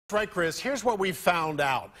Right, Chris, here's what we found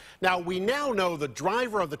out. Now, we now know the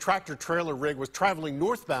driver of the tractor-trailer rig was traveling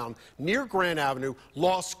northbound near Grand Avenue,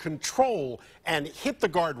 lost control, and hit the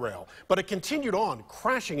guardrail. But it continued on,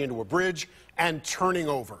 crashing into a bridge and turning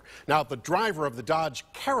over. Now, the driver of the Dodge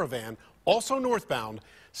Caravan, also northbound,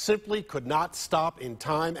 simply could not stop in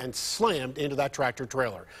time and slammed into that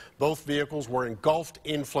tractor-trailer. Both vehicles were engulfed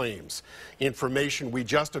in flames. Information we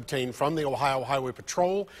just obtained from the Ohio Highway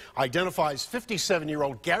Patrol identifies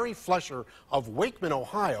 57-year-old Gary Flesher of Wakeman,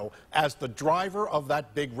 Ohio, as the driver of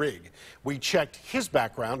that big rig. We checked his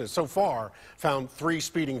background and so far found 3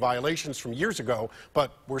 speeding violations from years ago,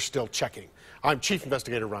 but we're still checking. I'm Chief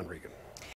Investigator Ron Regan.